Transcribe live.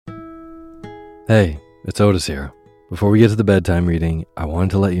Hey, it's Otis here. Before we get to the bedtime reading, I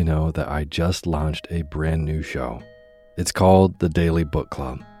wanted to let you know that I just launched a brand new show. It's called The Daily Book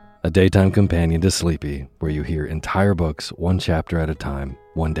Club, a daytime companion to Sleepy, where you hear entire books one chapter at a time,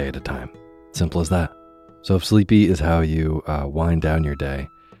 one day at a time. Simple as that. So if Sleepy is how you wind down your day,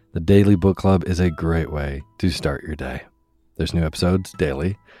 The Daily Book Club is a great way to start your day. There's new episodes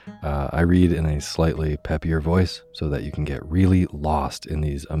daily. I read in a slightly peppier voice so that you can get really lost in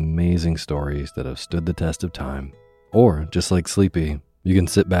these amazing stories that have stood the test of time. Or, just like Sleepy, you can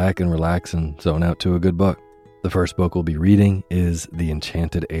sit back and relax and zone out to a good book. The first book we'll be reading is The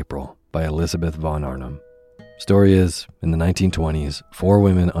Enchanted April by Elizabeth von Arnim. Story is, in the 1920s, 4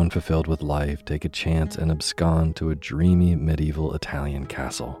 women unfulfilled with life take a chance and abscond to a dreamy medieval Italian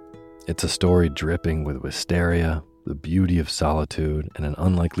castle. It's a story dripping with wisteria, the beauty of solitude, and an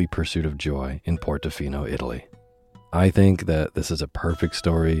unlikely pursuit of joy in Portofino, Italy. I think that this is a perfect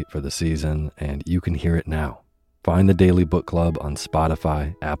story for the season, and you can hear it now. Find the Daily Book Club on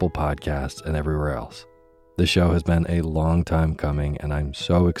Spotify, Apple Podcasts, and everywhere else. This show has been a long time coming, and I'm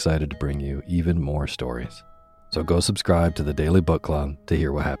so excited to bring you even more stories. So go subscribe to the Daily Book Club to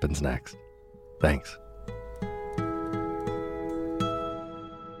hear what happens next. Thanks.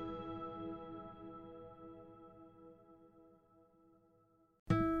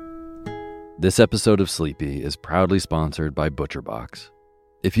 This episode of Sleepy is proudly sponsored by ButcherBox.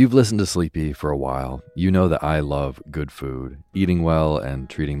 If you've listened to Sleepy for a while, you know that I love good food, eating well, and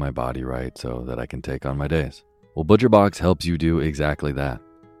treating my body right so that I can take on my days. Well, ButcherBox helps you do exactly that.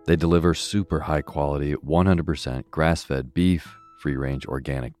 They deliver super high quality, 100% grass-fed beef, free-range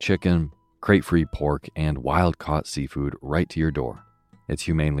organic chicken, crate-free pork, and wild-caught seafood right to your door. It's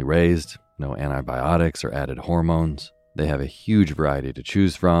humanely raised, no antibiotics or added hormones. They have a huge variety to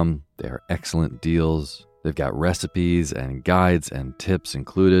choose from. They are excellent deals. They've got recipes and guides and tips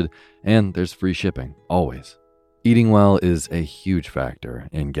included, and there's free shipping, always. Eating well is a huge factor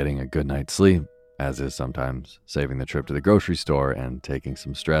in getting a good night's sleep, as is sometimes saving the trip to the grocery store and taking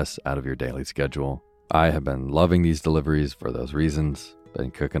some stress out of your daily schedule. I have been loving these deliveries for those reasons.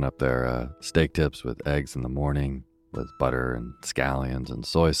 Been cooking up their steak tips with eggs in the morning, with butter and scallions and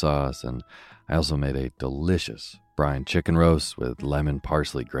soy sauce, and I also made a delicious brine chicken roast with lemon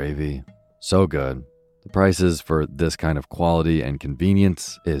parsley gravy. So good. The prices for this kind of quality and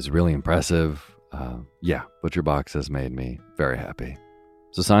convenience is really impressive. ButcherBox has made me very happy.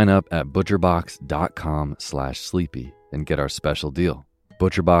 So sign up at butcherbox.com/sleepy and get our special deal.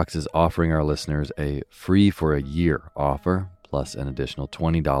 ButcherBox is offering our listeners a free for a year offer, plus an additional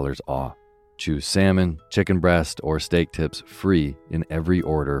 $20 off. Choose salmon, chicken breast, or steak tips free in every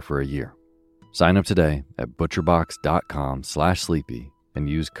order for a year. Sign up today at butcherbox.com/sleepy and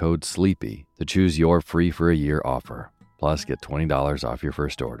use code SLEEPY to choose your free for a year offer. Plus, get $20 off your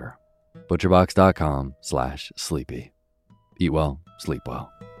first order. butcherbox.com/sleepy. Eat well, sleep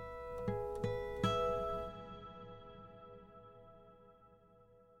well.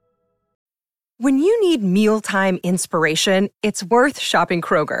 When you need mealtime inspiration, it's worth shopping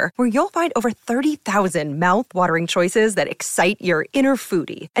Kroger, where you'll find over 30,000 mouth-watering choices that excite your inner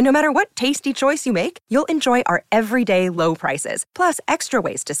foodie. And no matter what tasty choice you make, you'll enjoy our everyday low prices, plus extra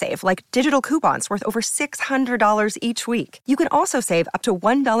ways to save, like digital coupons worth over $600 each week. You can also save up to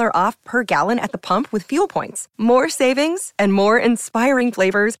 $1 off per gallon at the pump with fuel points. More savings and more inspiring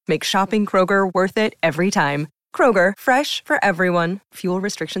flavors make shopping Kroger worth it every time. Kroger, fresh for everyone. Fuel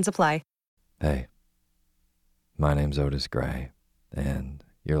restrictions apply. Hey, my name's Otis Gray, and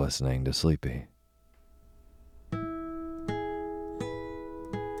you're listening to Sleepy. A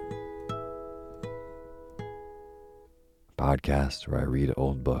podcast where I read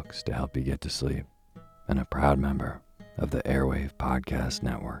old books to help you get to sleep, and a proud member of the Airwave Podcast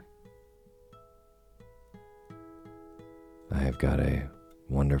Network. I have got a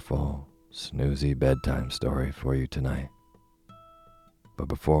wonderful, snoozy bedtime story for you tonight. But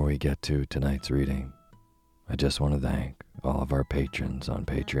before we get to tonight's reading, I just want to thank all of our patrons on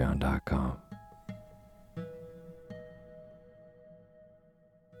patreon.com.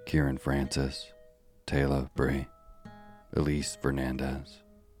 Kieran Francis, Taylor Bree, Elise Fernandez,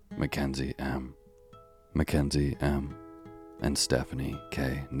 Mackenzie M., and Stephanie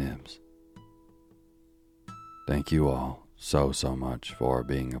K. Nibs. Thank you all so much for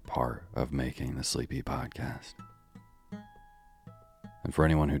being a part of making the Sleepy Podcast. And for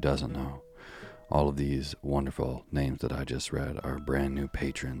anyone who doesn't know, all of these wonderful names that I just read are brand new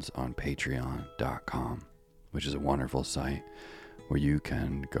patrons on patreon.com, which is a wonderful site where you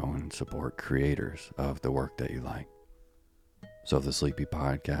can go and support creators of the work that you like. So if the Sleepy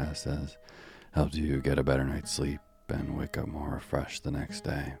Podcast has helped you get a better night's sleep and wake up more refreshed the next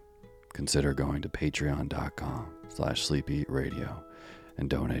day, consider going to patreon.com/sleepyradio and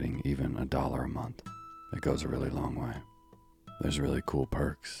donating even $1 a month. It goes a really long way. There's really cool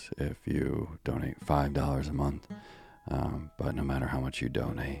perks if you donate $5 a month, but no matter how much you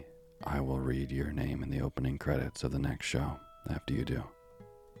donate, I will read your name in the opening credits of the next show after you do.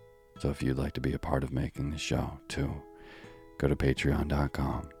 So if you'd like to be a part of making the show too, go to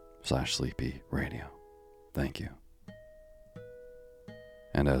patreon.com/sleepyradio. Thank you.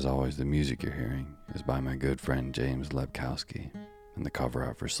 And as always, the music you're hearing is by my good friend James Lebkowski, and the cover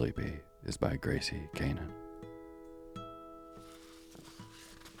art for Sleepy is by Gracie Kanan.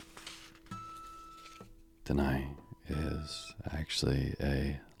 Tonight is actually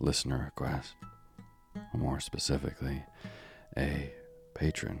a listener request, or more specifically, a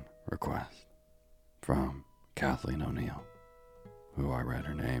patron request from Kathleen O'Neill, who I read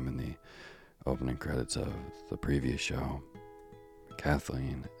her name in the opening credits of the previous show.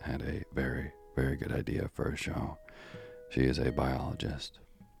 Kathleen had a very, very good idea for a show. She is a biologist,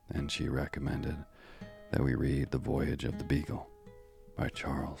 and she recommended that we read The Voyage of the Beagle by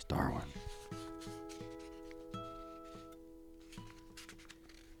Charles Darwin.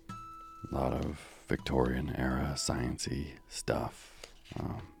 A lot of Victorian era science-y stuff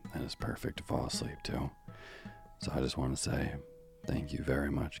that is perfect to fall asleep to. So I just want to say thank you very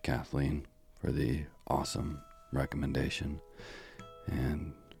much, Kathleen, for the awesome recommendation.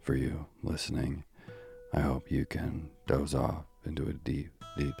 And for you listening, I hope you can doze off into a deep,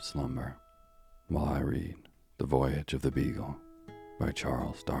 deep slumber while I read The Voyage of the Beagle by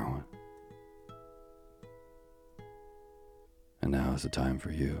Charles Darwin. And now is the time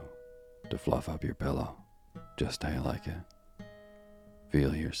for you to fluff up your pillow just how you like it.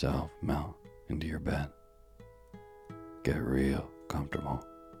 Feel yourself melt into your bed. Get real comfortable.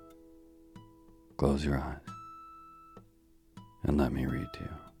 Close your eyes and let me read to you.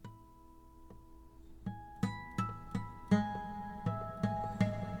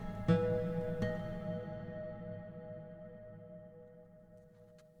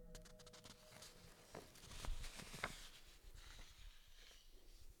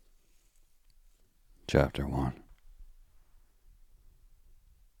 Chapter 1.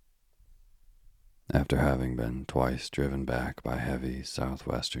 After having been twice driven back by heavy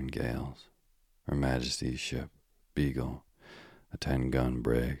southwestern gales, Her Majesty's ship Beagle, a 10-gun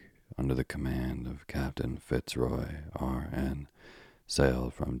brig under the command of Captain Fitzroy R.N.,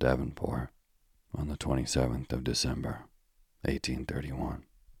 sailed from Devonport on the 27th of December, 1831.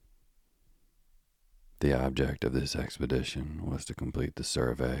 The object of this expedition was to complete the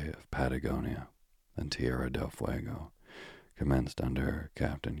survey of Patagonia and Tierra del Fuego, commenced under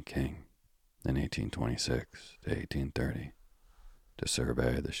Captain King in 1826 to 1830, to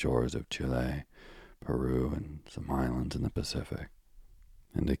survey the shores of Chile, Peru, and some islands in the Pacific,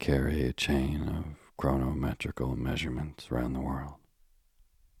 and to carry a chain of chronometrical measurements around the world.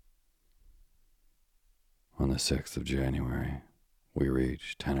 On the 6th of January, we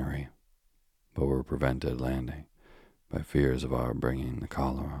reached Tenerife, but were prevented landing by fears of our bringing the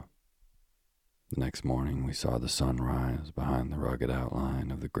cholera. The next morning we saw the sun rise behind the rugged outline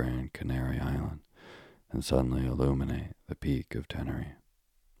of the Grand Canary Island and suddenly illuminate the peak of Tenerife,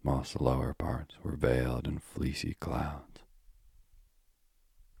 whilst the lower parts were veiled in fleecy clouds.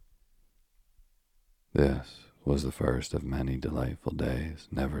 This was the first of many delightful days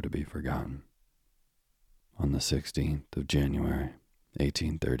never to be forgotten. On the 16th of January,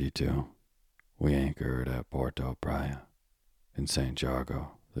 1832, we anchored at Porto Praya, in St.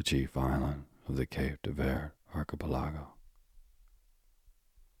 Jago, the chief island of the Cape de Verde archipelago.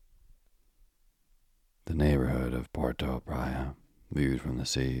 The neighborhood of Porto Praya, viewed from the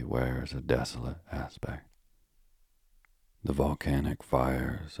sea, wears a desolate aspect. The volcanic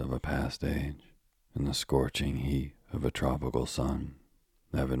fires of a past age and the scorching heat of a tropical sun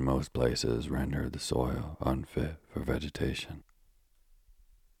have in most places rendered the soil unfit for vegetation.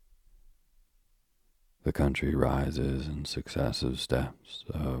 The country rises in successive steps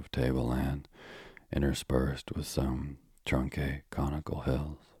of tableland, interspersed with some truncate conical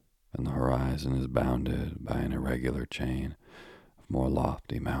hills, and the horizon is bounded by an irregular chain of more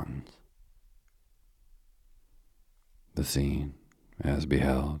lofty mountains. The scene, as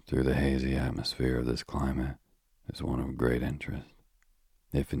beheld through the hazy atmosphere of this climate, is one of great interest,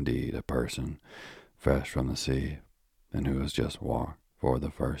 if indeed a person fresh from the sea and who has just walked for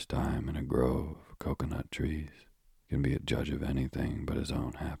the first time in a grove of coconut trees can be a judge of anything but his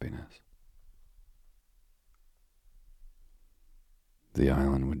own happiness. The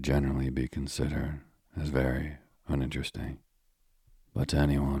island would generally be considered as very uninteresting, but to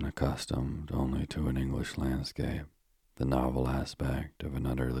anyone accustomed only to an English landscape, The novel aspect of an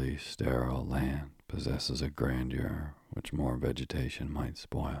utterly sterile land possesses a grandeur which more vegetation might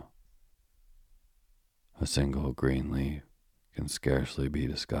spoil. A single green leaf can scarcely be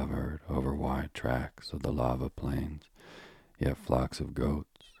discovered over wide tracts of the lava plains, yet flocks of goats,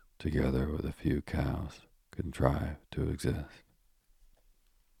 together with a few cows, contrive to exist.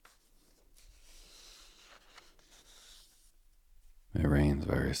 It rains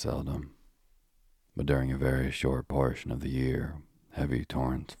very seldom, but during a very short portion of the year, heavy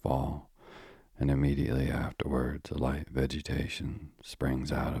torrents fall, and immediately afterwards a light vegetation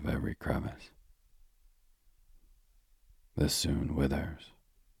springs out of every crevice. This soon withers,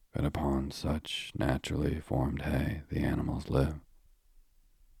 but upon such naturally formed hay the animals live.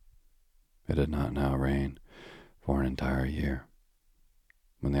 It did not now rain for an entire year.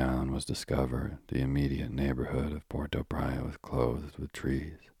 When the island was discovered, the immediate neighborhood of Puerto Praya was clothed with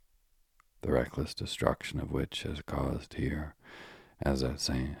trees, the reckless destruction of which has caused here, as at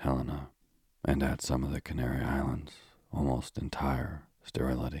St. Helena and at some of the Canary Islands, almost entire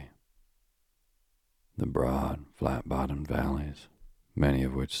sterility. The broad, flat-bottomed valleys, many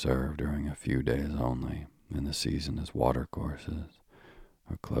of which serve during a few days only in the season as watercourses,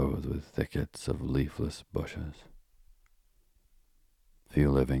 are clothed with thickets of leafless bushes. Few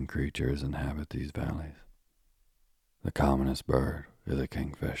living creatures inhabit these valleys. The commonest bird is a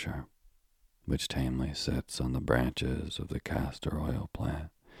kingfisher, which tamely sits on the branches of the castor oil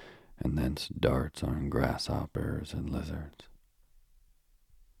plant and thence darts on grasshoppers and lizards.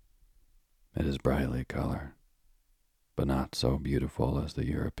 It is brightly colored, but not so beautiful as the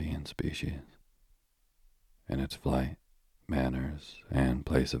European species. In its flight, manners, and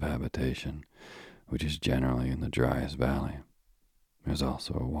place of habitation, which is generally in the driest valley, there is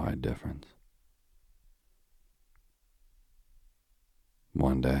also a wide difference.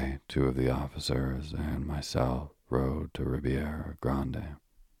 One day, 2 of the officers and myself rode to Ribeira Grande,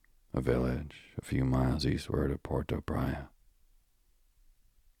 a village a few miles eastward of Puerto Praya.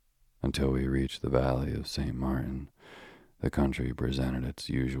 Until we reached the valley of St. Martin, the country presented its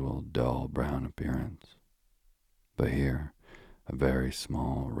usual dull brown appearance. But here, a very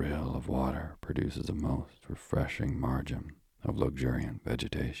small rill of water produces a most refreshing margin of luxuriant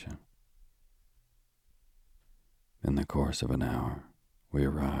vegetation. In the course of an hour, we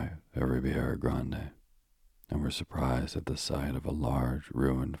arrived at Ribeira Grande and were surprised at the sight of a large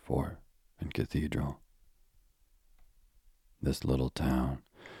ruined fort and cathedral. This little town,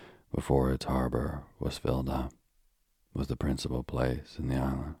 before its harbor was filled up, was the principal place in the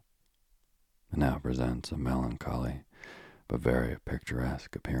island, and now presents a melancholy but very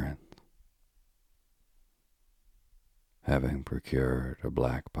picturesque appearance. Having procured a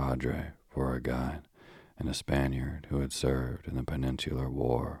black padre for a guide and a Spaniard who had served in the Peninsular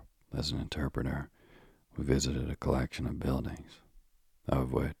War as an interpreter, we visited a collection of buildings,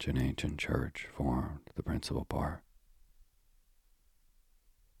 of which an ancient church formed the principal part.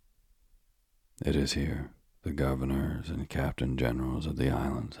 It is here the governors and captain generals of the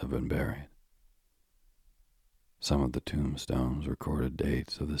islands have been buried. Some of the tombstones recorded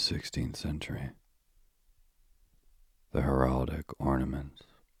dates of the 16th century. The heraldic ornaments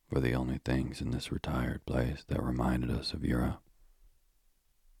were the only things in this retired place that reminded us of Europe.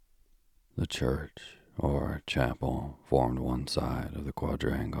 The church, or chapel, formed one side of the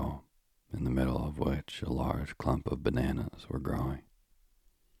quadrangle, in the middle of which a large clump of bananas were growing.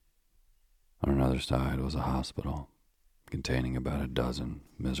 On another side was a hospital, containing about a dozen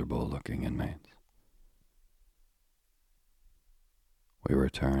miserable-looking inmates. We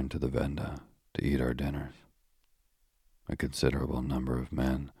returned to the venda to eat our dinners. A considerable number of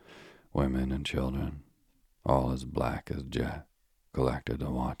men, women, and children, all as black as jet, collected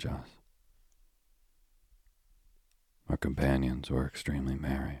to watch us. Our companions were extremely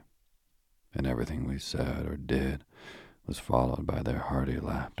merry, and everything we said or did was followed by their hearty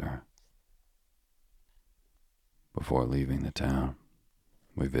laughter. Before leaving the town,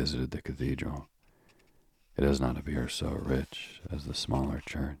 we visited the cathedral. It does not appear so rich as the smaller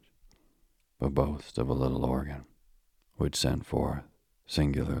church, but boasts of a little organ, which sent forth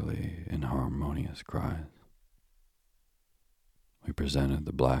singularly inharmonious cries. We presented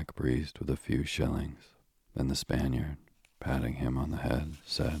the black priest with a few shillings, then the Spaniard, patting him on the head,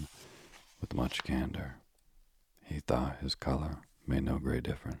 said, with much candor, he thought his color made no great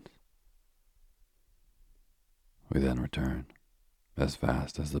difference. We then returned, as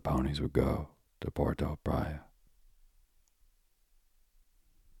fast as the ponies would go, to Puerto Praya.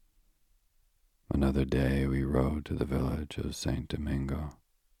 Another day we rode to the village of St. Domingo,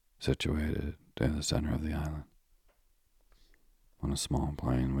 situated in the center of the island. On a small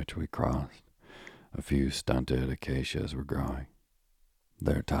plain which we crossed, A few stunted acacias were growing.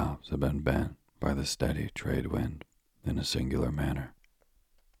 Their tops had been bent by the steady trade wind in a singular manner,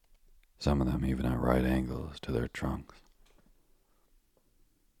 some of them even at right angles to their trunks.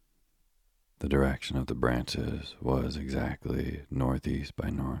 The direction of the branches was exactly northeast by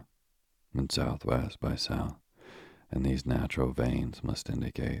north and southwest by south, and these natural veins must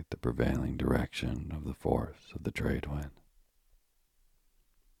indicate the prevailing direction of the force of the trade wind.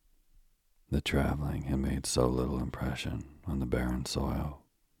 The traveling had made so little impression on the barren soil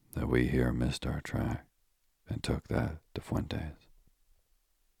that we here missed our track and took that to Fuentes.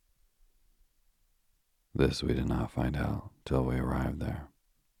 This we did not find out till we arrived there,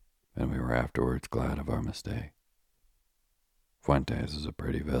 and we were afterwards glad of our mistake. Fuentes is a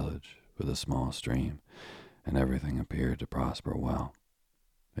pretty village with a small stream, and everything appeared to prosper well,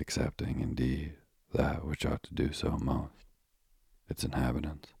 excepting, indeed, that which ought to do so most, its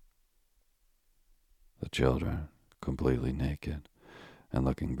inhabitants. The children, completely naked and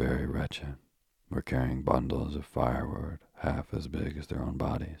looking very wretched, were carrying bundles of firewood half as big as their own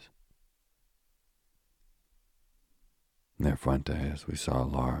bodies. Near Fuentes we saw a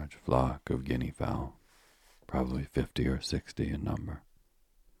large flock of guinea fowl, probably 50 or 60 in number.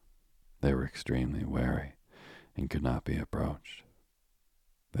 They were extremely wary and could not be approached.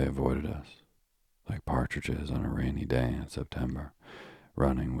 They avoided us, like partridges on a rainy day in September,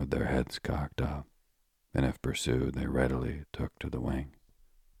 running with their heads cocked up, and if pursued they readily took to the wing.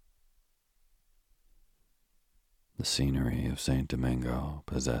 The scenery of St. Domingo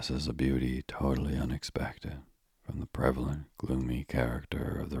possesses a beauty totally unexpected from the prevalent gloomy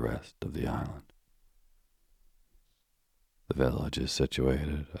character of the rest of the island. The village is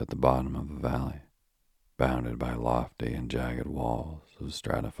situated at the bottom of a valley, bounded by lofty and jagged walls of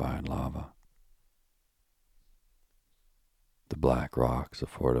stratified lava. The black rocks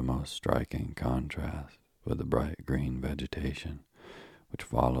afford a most striking contrast with the bright green vegetation which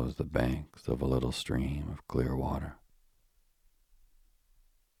follows the banks of a little stream of clear water.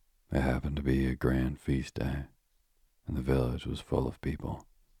 It happened to be a grand feast day, and the village was full of people.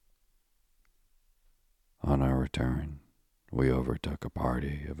 On our return, we overtook a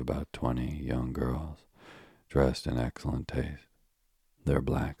party of about 20 young girls, dressed in excellent taste, their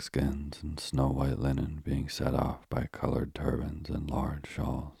black skins and snow-white linen being set off by colored turbans and large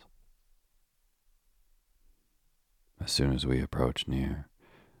shawls. As soon as we approached near,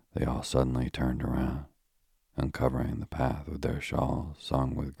 they all suddenly turned around, and covering the path with their shawls,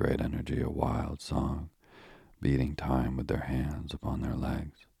 sung with great energy a wild song, beating time with their hands upon their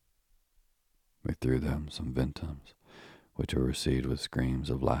legs. We threw them some vintums, which were received with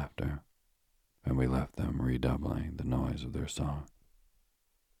screams of laughter, and we left them redoubling the noise of their song.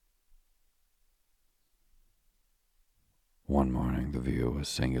 One morning the view was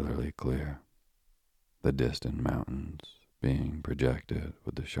singularly clear, the distant mountains being projected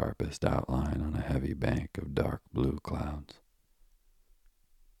with the sharpest outline on a heavy bank of dark blue clouds.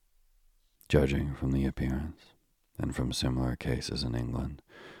 Judging from the appearance, and from similar cases in England,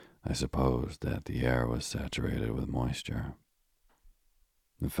 I supposed that the air was saturated with moisture.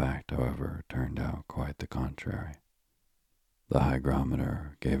 The fact, however, turned out quite the contrary. The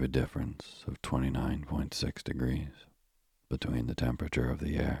hygrometer gave a difference of 29.6 degrees between the temperature of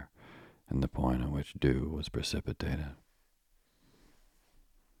the air and the point at which dew was precipitated.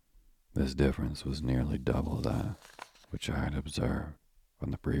 This difference was nearly double that which I had observed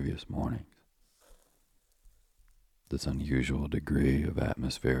on the previous mornings. This unusual degree of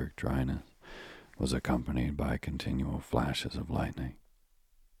atmospheric dryness was accompanied by continual flashes of lightning.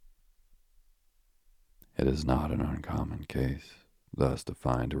 It is not an uncommon case thus to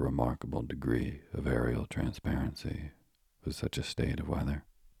find a remarkable degree of aerial transparency with such a state of weather.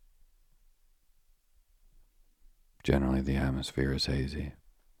 Generally the atmosphere is hazy,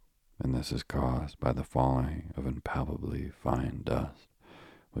 and this is caused by the falling of impalpably fine dust,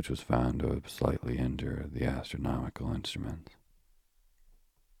 which was found to have slightly injured the astronomical instruments.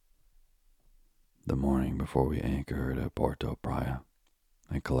 The morning before we anchored at Porto Praya,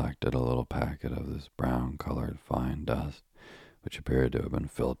 I collected a little packet of this brown-colored fine dust, which appeared to have been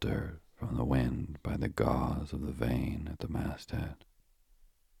filtered from the wind by the gauze of the vane at the masthead.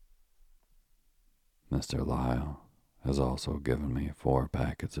 Mr. Lyle has also given me 4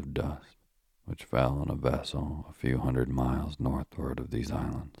 packets of dust, which fell on a vessel a few hundred miles northward of these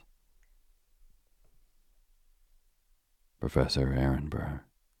islands. Professor Ehrenberg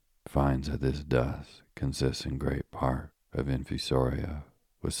finds that this dust consists in great part of infusoria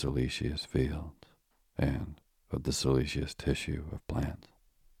with siliceous fields and of the siliceous tissue of plants.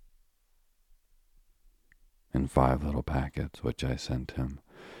 In 5 little packets which I sent him,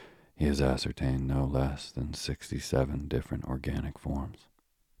 He has ascertained no less than 67 different organic forms.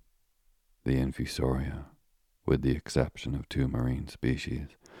 The Infusoria, with the exception of 2 marine species,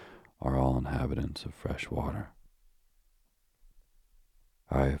 are all inhabitants of fresh water.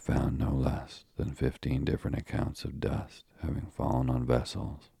 I have found no less than 15 different accounts of dust having fallen on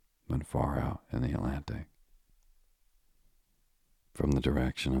vessels when far out in the Atlantic. From the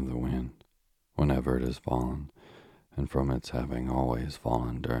direction of the wind, whenever it has fallen, and from its having always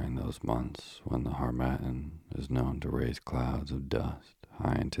fallen during those months when the Harmattan is known to raise clouds of dust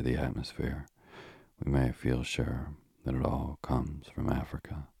high into the atmosphere, we may feel sure that it all comes from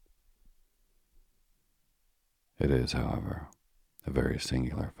Africa. It is, however, a very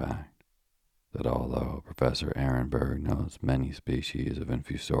singular fact that although Professor Ehrenberg knows many species of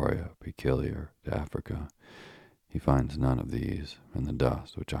Infusoria peculiar to Africa, he finds none of these in the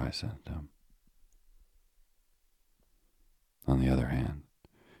dust which I sent him. On the other hand,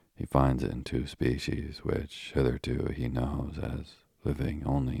 he finds it in 2 species which hitherto he knows as living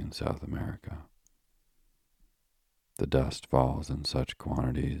only in South America. The dust falls in such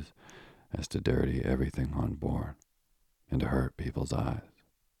quantities as to dirty everything on board and to hurt people's eyes.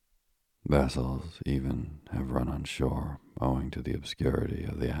 Vessels even have run on shore owing to the obscurity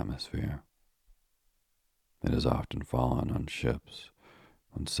of the atmosphere. It has often fallen on ships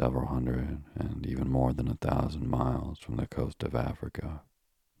when several hundred and even more than 1,000 miles from the coast of Africa,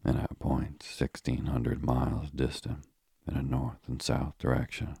 and at points 1,600 miles distant in a north and south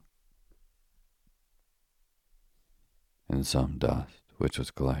direction. In some dust which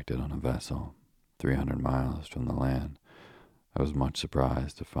was collected on a vessel 300 miles from the land, I was much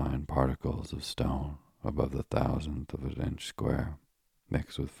surprised to find particles of stone above the 1,000th of an inch square,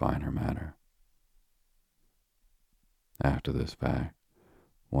 mixed with finer matter. After this fact,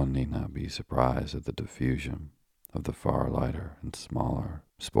 one need not be surprised at the diffusion of the far lighter and smaller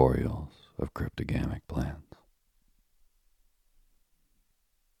sporules of cryptogamic plants.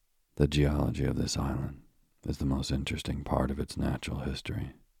 The geology of this island is the most interesting part of its natural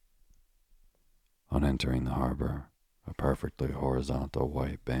history. On entering the harbor, a perfectly horizontal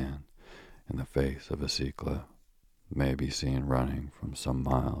white band in the face of a sea cliff may be seen running from some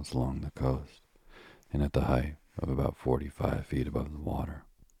miles along the coast and at the height of about 45 feet above the water.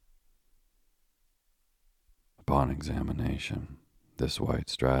 Upon examination, this white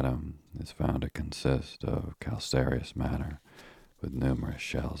stratum is found to consist of calcareous matter with numerous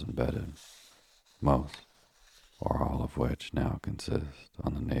shells embedded, most or all of which now consist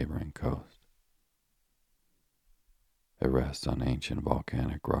on the neighboring coast. It rests on ancient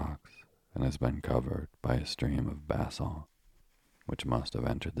volcanic rocks and has been covered by a stream of basalt, which must have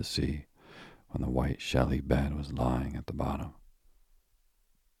entered the sea when the white shelly bed was lying at the bottom.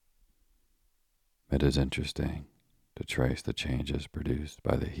 It is interesting to trace the changes produced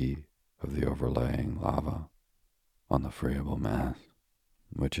by the heat of the overlaying lava on the friable mass,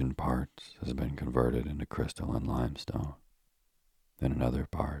 which in parts has been converted into crystalline limestone, and in other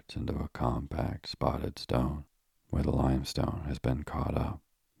parts into a compact spotted stone, where the limestone has been caught up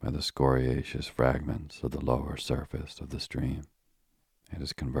by the scoriaceous fragments of the lower surface of the stream. It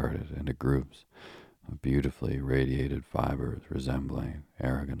is converted into groups of beautifully radiated fibers resembling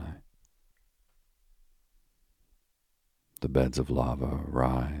aragonite. The beds of lava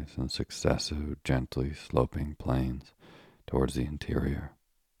rise in successive, gently sloping plains towards the interior,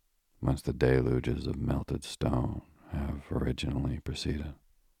 whence the deluges of melted stone have originally proceeded.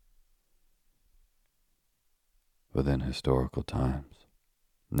 Within historical times,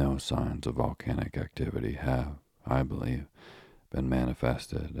 no signs of volcanic activity have, I believe, been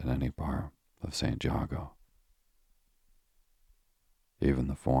manifested in any part of St. Jago. Even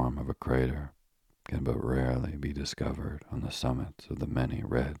the form of a crater can but rarely be discovered on the summits of the many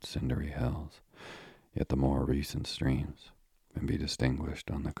red cindery hills, yet the more recent streams can be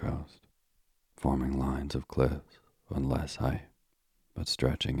distinguished on the coast, forming lines of cliffs on less height, but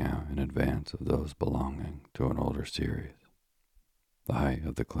stretching out in advance of those belonging to an older series, the height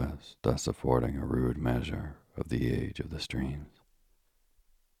of the cliffs thus affording a rude measure of the age of the streams.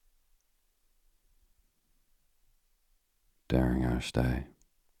 During our stay,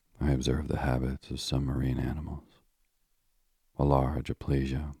 I observed the habits of some marine animals. A large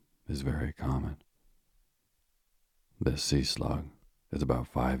aplysia is very common. This sea slug is about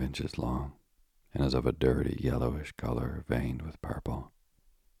 5 inches long and is of a dirty yellowish color veined with purple.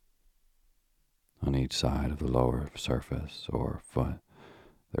 On each side of the lower surface or foot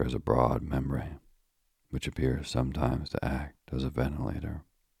there is a broad membrane, which appears sometimes to act as a ventilator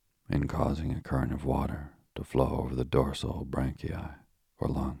in causing a current of water to flow over the dorsal branchiae or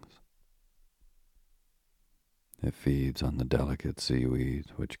lungs. It feeds on the delicate seaweeds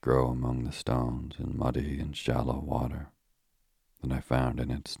which grow among the stones in muddy and shallow water, and I found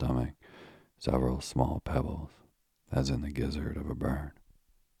in its stomach several small pebbles, as in the gizzard of a bird.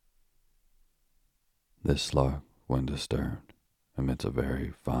 This slug, when disturbed, emits a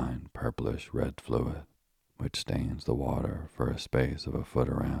very fine purplish red fluid, which stains the water for a space of a foot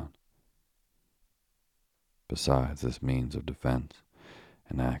around. Besides this means of defense,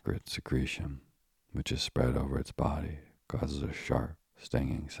 an acrid secretion, which is spread over its body, causes a sharp,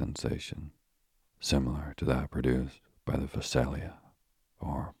 stinging sensation, similar to that produced by the Phasalia,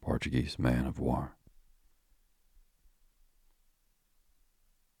 or Portuguese man of war.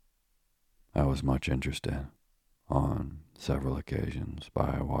 I was much interested, on several occasions,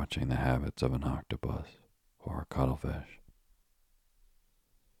 by watching the habits of an octopus or cuttlefish.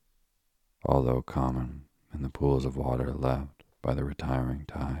 Although common in the pools of water left by the retiring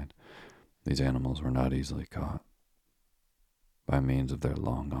tide, these animals were not easily caught. By means of their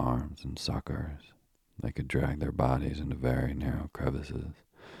long arms and suckers, they could drag their bodies into very narrow crevices,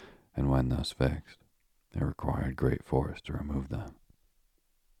 and when thus fixed, it required great force to remove them.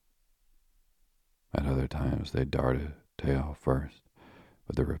 At other times they darted, tail first,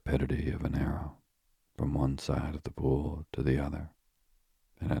 with the rapidity of an arrow, from one side of the pool to the other,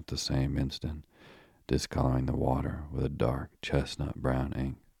 and at the same instant discoloring the water with a dark chestnut-brown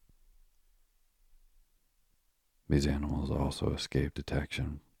ink. These animals also escape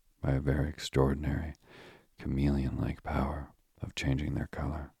detection by a very extraordinary, chameleon-like power of changing their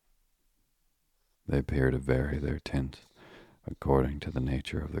color. They appear to vary their tints according to the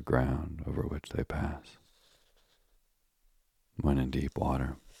nature of the ground over which they pass. When in deep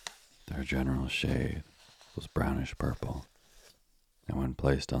water, their general shade was brownish purple, and when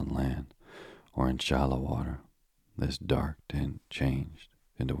placed on land or in shallow water, this dark tint changed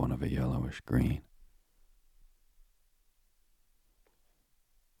into one of a yellowish green.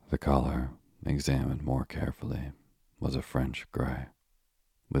 The color, examined more carefully, was a French gray,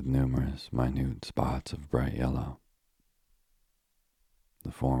 with numerous minute spots of bright yellow.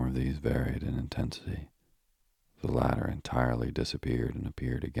 The form of these varied in intensity. The latter entirely disappeared and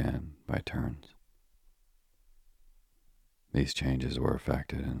appeared again by turns. These changes were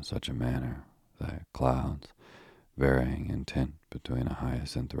effected in such a manner that clouds, varying in tint between a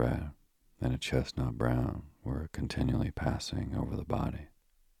hyacinth red and a chestnut brown, were continually passing over the body.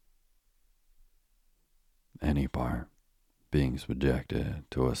 Any part being subjected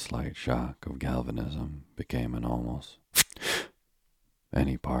to a slight shock of galvanism became almost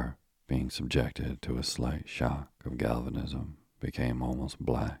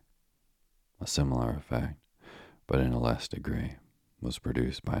black. A similar effect, but in a less degree, was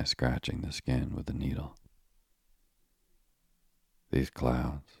produced by scratching the skin with a needle. These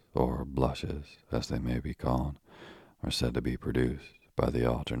clouds, or blushes as they may be called, are said to be produced by the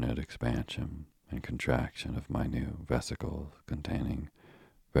alternate expansion and contraction of minute vesicles containing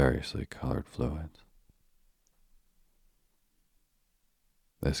variously colored fluids.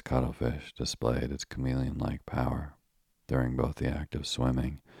 This cuttlefish displayed its chameleon-like power during both the act of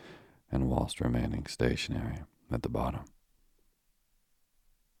swimming and whilst remaining stationary at the bottom.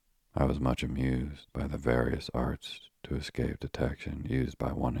 I was much amused by the various arts to escape detection used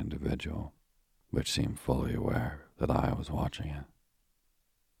by one individual, which seemed fully aware that I was watching it.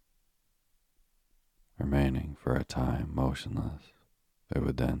 Remaining for a time motionless, it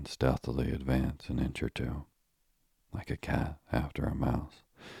would then stealthily advance an inch or two, like a cat after a mouse,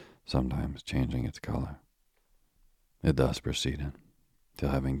 sometimes changing its color. It thus proceeded, till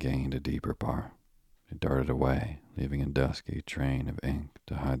having gained a deeper part, it darted away, leaving a dusky train of ink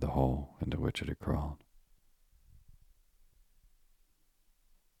to hide the hole into which it had crawled.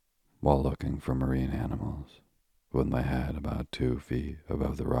 While looking for marine animals, with my head about 2 feet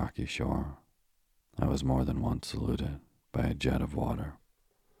above the rocky shore, I was more than once saluted by a jet of water,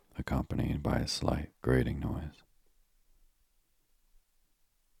 accompanied by a slight grating noise.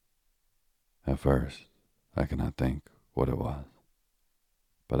 At first, I could not think what it was,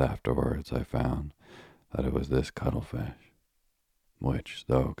 but afterwards I found that it was this cuttlefish, which,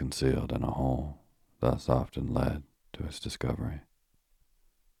 though concealed in a hole, thus often led to its discovery.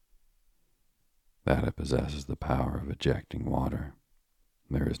 That it possesses the power of ejecting water,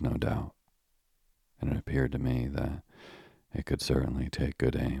 there is no doubt, and it appeared to me that it could certainly take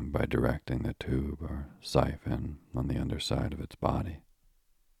good aim by directing the tube or siphon on the underside of its body.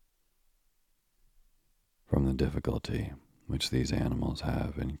 From the difficulty which these animals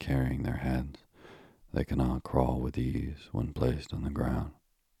have in carrying their heads, they cannot crawl with ease when placed on the ground.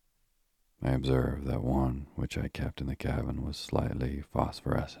 I observed that one which I kept in the cabin was slightly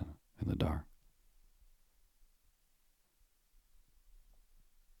phosphorescent in the dark.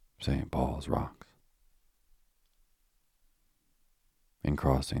 St. Paul's Rocks. In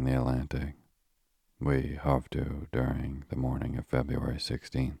crossing the Atlantic, we hove to during the morning of February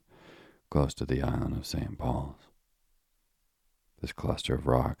 16th, close to the island of St. Paul's. This cluster of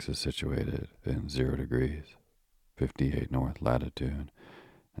rocks is situated in 0 degrees, 58 north latitude,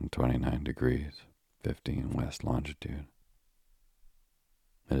 and 29 degrees, 15 west longitude.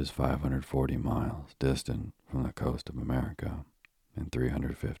 It is 540 miles distant from the coast of America and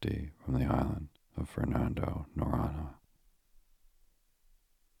 350 from the island of Fernando Noronha.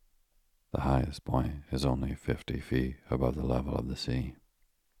 The highest point is only 50 feet above the level of the sea,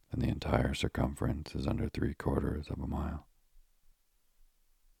 and the entire circumference is under 3/4 of a mile.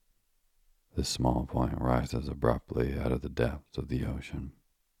 This small point rises abruptly out of the depths of the ocean.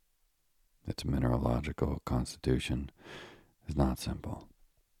 Its mineralogical constitution is not simple.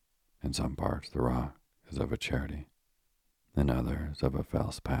 In some parts the rock is of a cherty, in others of a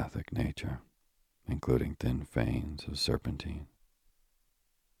felspathic nature, including thin veins of serpentine.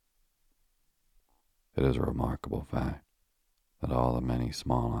 It is a remarkable fact that all the many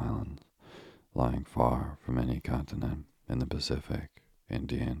small islands lying far from any continent in the Pacific,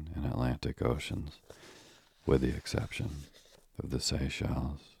 Indian, and Atlantic Oceans, with the exception of the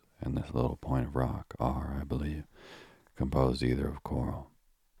Seychelles and this little point of rock, are, I believe, composed either of coral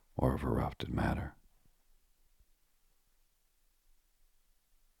or of erupted matter.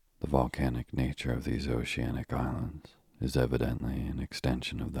 The volcanic nature of these oceanic islands is evidently an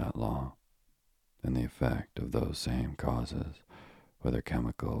extension of that law, and the effect of those same causes, whether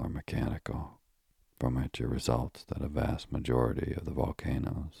chemical or mechanical, from which it results that a vast majority of the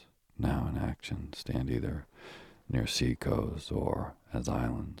volcanoes now in action stand either near sea coasts or as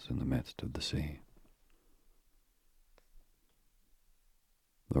islands in the midst of the sea.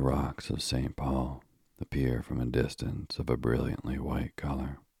 The rocks of St. Paul appear from a distance of a brilliantly white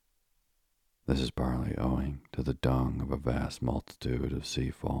color. This is partly owing to the dung of a vast multitude of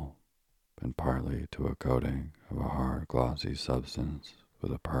sea fowl, and partly to a coating of a hard, glossy substance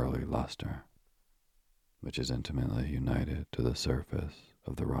with a pearly luster, which is intimately united to the surface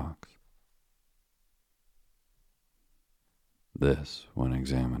of the rocks. This, when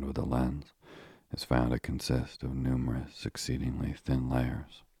examined with a lens, is found to consist of numerous exceedingly thin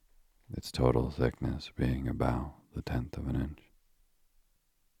layers, its total thickness being about the 1/10 of an inch.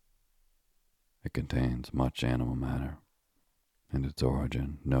 It contains much animal matter, and its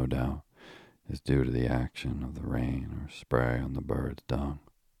origin, no doubt, is due to the action of the rain or spray on the bird's dung.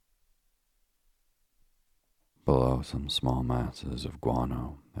 Below some small masses of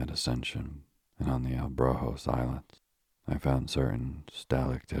guano at Ascension and on the Albrojos Islets, I found certain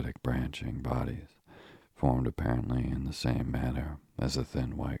stalactitic branching bodies formed apparently in the same manner as the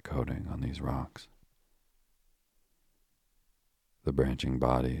thin white coating on these rocks. The branching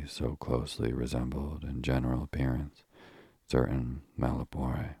bodies so closely resembled in general appearance certain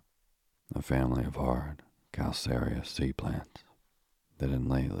Malapore, a family of hard, calcareous sea plants, that in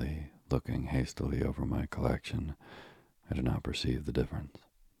lately looking hastily over my collection, I did not perceive the difference.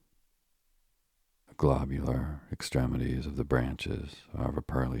 The globular extremities of the branches are of a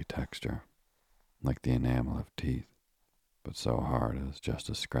pearly texture, like the enamel of teeth, but so hard as just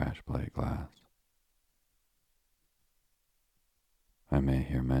to scratch plate glass. I may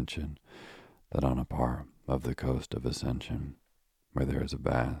here mention that on a part of the coast of Ascension, where there is a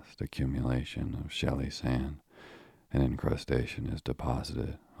vast accumulation of shelly sand, an incrustation is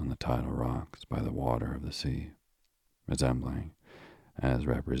deposited on the tidal rocks by the water of the sea, resembling, as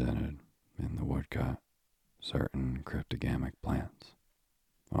represented in the woodcut, certain cryptogamic plants,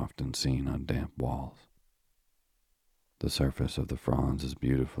 often seen on damp walls. The surface of the fronds is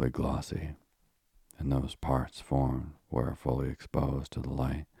beautifully glossy, and those parts formed where fully exposed to the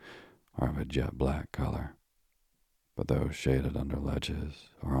light are of a jet black color, but those shaded under ledges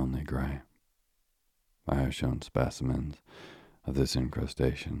are only gray. I have shown specimens of this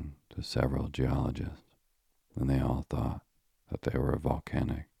incrustation to several geologists, and they all thought that they were of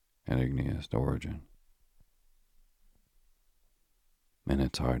volcanic and igneous origin. In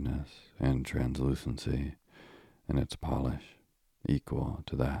its hardness and translucency, and its polish equal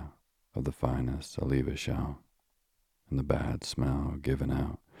to that of the finest oliva shell, and the bad smell given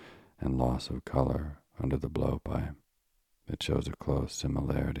out and loss of color under the blowpipe, it shows a close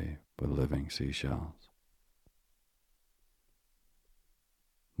similarity with living seashells.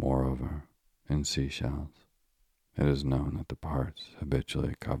 Moreover, in seashells, it is known that the parts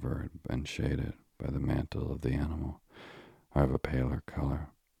habitually covered and shaded by the mantle of the animal are of a paler color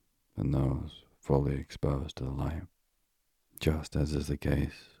than those fully exposed to the light, just as is the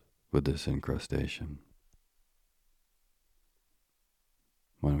case with this incrustation.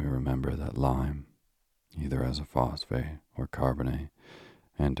 when we remember that lime, either as a phosphate or carbonate,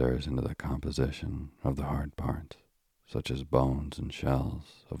 enters into the composition of the hard parts, such as bones and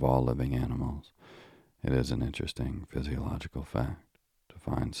shells of all living animals. It is an interesting physiological fact to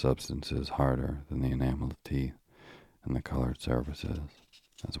find substances harder than the enamel of teeth and the colored surfaces,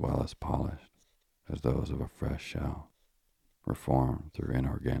 as well as polished as those of a fresh shell, were formed through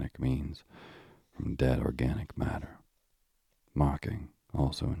inorganic means from dead organic matter, marking,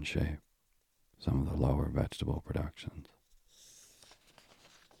 also in shape, some of the lower vegetable productions.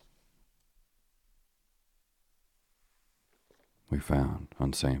 We found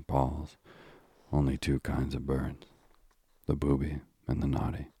on St. Paul's only two kinds of birds, the booby and the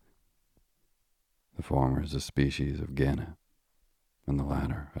noddy. The former is a species of gannet, and the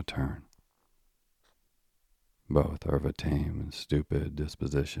latter a tern. Both are of a tame and stupid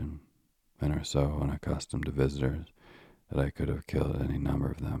disposition, and are so unaccustomed to visitors that I could have killed any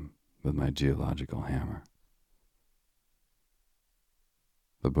number of them with my geological hammer.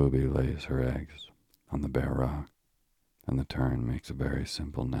 The booby lays her eggs on the bare rock, and the tern makes a very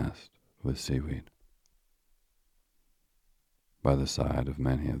simple nest with seaweed. By the side of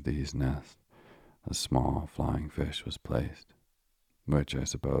many of these nests, a small flying fish was placed, which I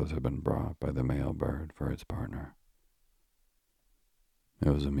suppose had been brought by the male bird for its partner. It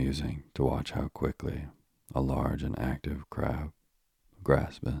was amusing to watch how quickly a large and active crab,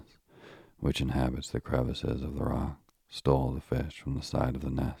 Graspus, which inhabits the crevices of the rock, stole the fish from the side of the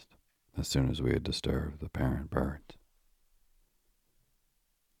nest as soon as we had disturbed the parent birds.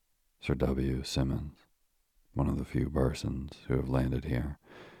 Sir W. Simmons, one of the few Bursons who have landed here,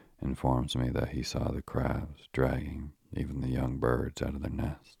 informs me that he saw the crabs dragging even the young birds out of their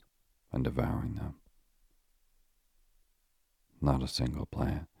nest and devouring them. Not a single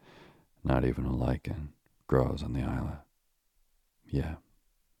plant, not even a lichen, grows on the islet. Yet,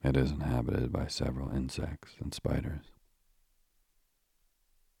 it is inhabited by several insects and spiders.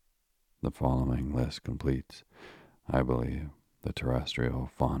 The following list completes, I believe, the terrestrial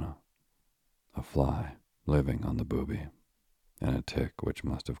fauna: a fly living on the booby, and a tick which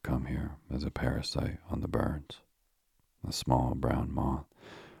must have come here as a parasite on the birds, a small brown moth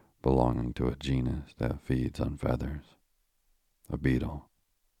belonging to a genus that feeds on feathers, a beetle,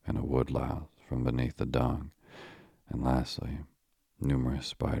 and a woodlouse from beneath the dung, and lastly, numerous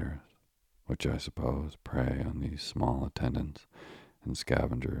spiders, which I suppose prey on these small attendants and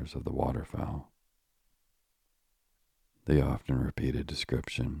scavengers of the waterfowl. The often repeated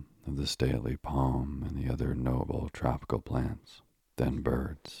description of the stately palm and the other noble tropical plants, then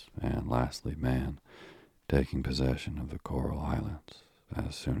birds, and lastly man, taking possession of the coral islets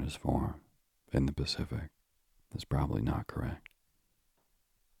as soon as formed in the Pacific, is probably not correct.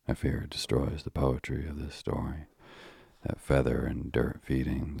 I fear it destroys the poetry of this story, that feather and dirt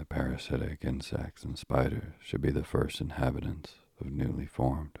feeding the parasitic insects and spiders should be the first inhabitants of newly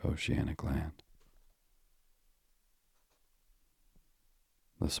formed oceanic land.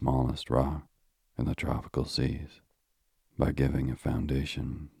 The smallest rock in the tropical seas, by giving a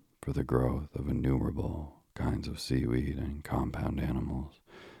foundation for the growth of innumerable kinds of seaweed and compound animals,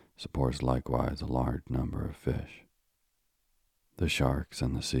 supports likewise a large number of fish. The sharks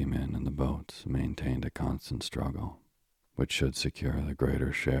and the seamen in the boats maintained a constant struggle, which should secure the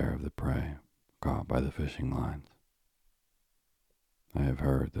greater share of the prey caught by the fishing lines. I have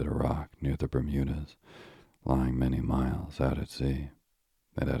heard that a rock near the Bermudas, lying many miles out at sea,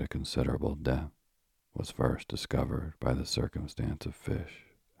 and at a considerable depth, was first discovered by the circumstance of fish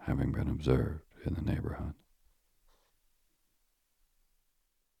having been observed in the neighborhood.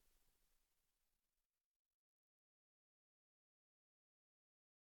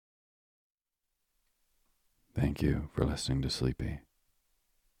 Thank you for listening to Sleepy.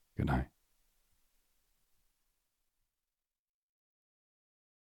 Good night.